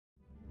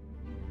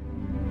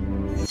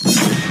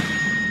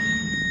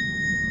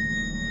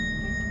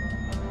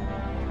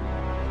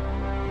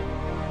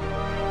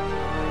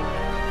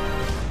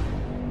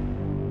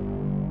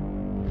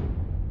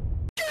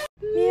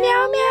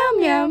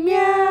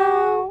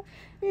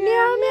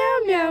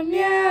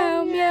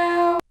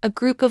A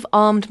group of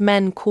armed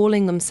men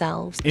calling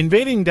themselves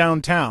invading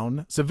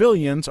downtown,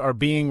 civilians are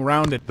being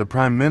rounded. The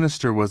Prime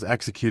Minister was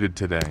executed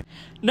today.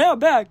 Now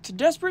back to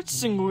Desperate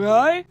Single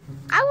Guy.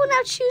 I will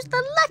now choose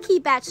the lucky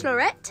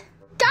bachelorette.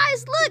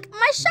 Guys, look,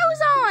 my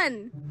show's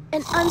on!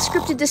 An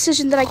unscripted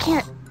decision that I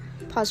can't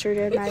pause for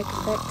dramatic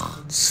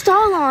effect.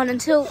 Stall on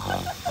until...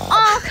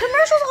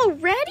 commercials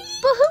already?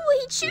 But who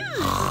will he choose?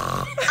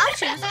 I'll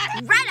choose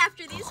right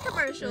after these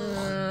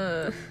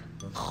commercials.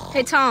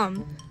 Hey,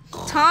 Tom,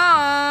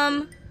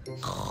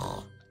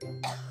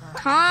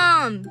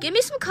 give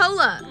me some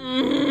cola.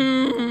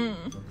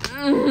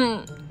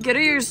 Get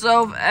it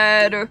yourself,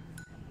 Ed.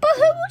 But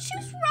who will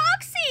choose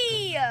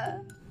Roxy?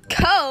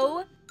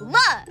 Cola.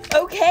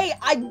 Okay,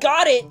 I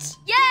got it.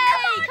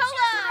 Yay,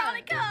 cola.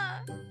 Veronica.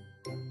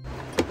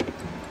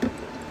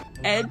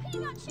 Ed,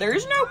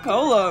 there's no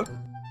cola.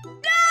 No!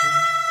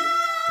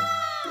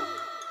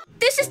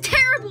 This is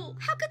terrible.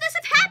 How could this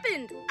have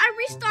happened? I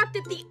restocked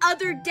it the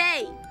other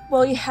day.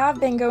 Well, you have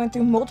been going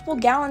through multiple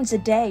gallons a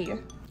day.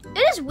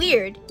 It is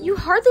weird. You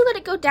hardly let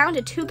it go down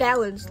to 2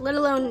 gallons, let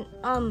alone,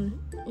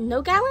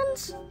 no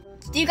gallons?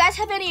 Do you guys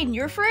have any in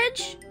your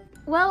fridge?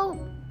 Well,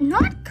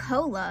 not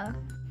cola.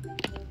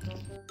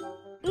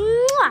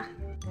 Mwah!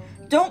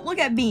 Don't look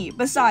at me.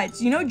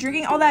 Besides, you know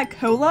drinking all that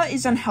cola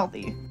is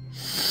unhealthy.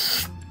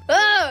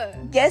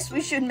 Ugh! Guess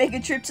we should make a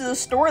trip to the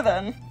store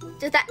then.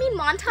 Does that mean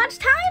montage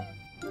time?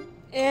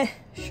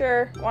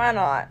 Sure. Why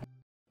not?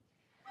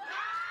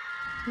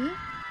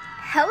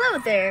 Hello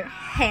there,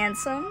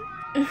 handsome.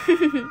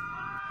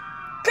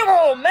 Come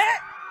on,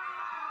 Matt!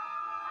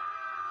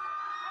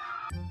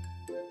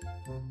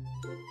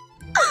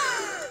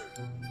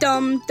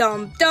 Dum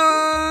dum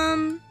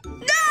dum.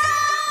 No!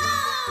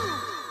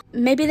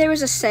 Maybe there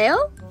was a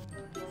sale?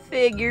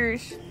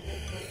 Figures.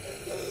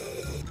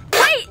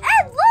 Wait,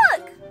 Ed,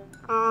 look!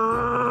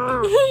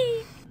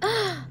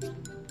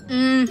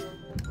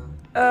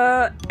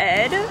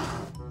 Ed?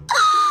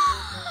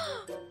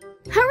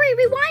 Hurry,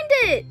 rewind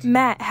it!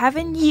 Matt,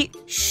 haven't you...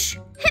 Shh!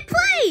 Hit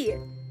play!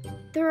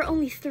 There are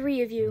only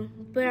 3 of you,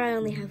 but I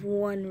only have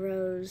 1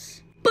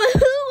 rose. But who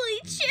will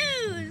he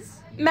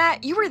choose?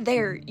 Matt, you were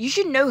there. You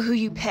should know who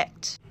you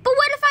picked. But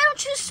what if I don't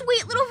choose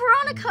sweet little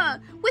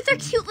Veronica with her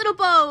cute little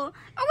bow?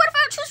 Or what if I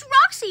don't choose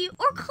Roxy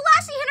or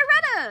classy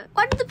Henrietta?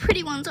 Why do the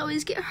pretty ones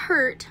always get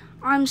hurt?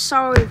 I'm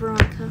sorry,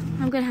 Veronica.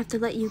 I'm gonna have to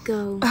let you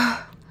go.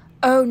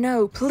 Oh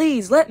no,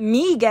 please, let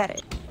me get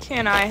it.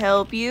 Can I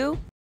help you?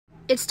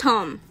 It's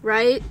Tom,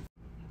 right?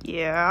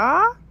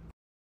 Yeah?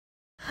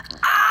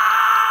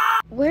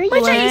 Where are you?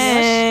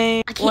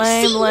 Lame, I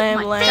can't see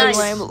lame, my face.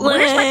 lame,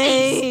 Where's my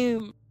face?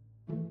 lame.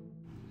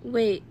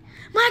 Wait.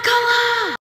 My cola!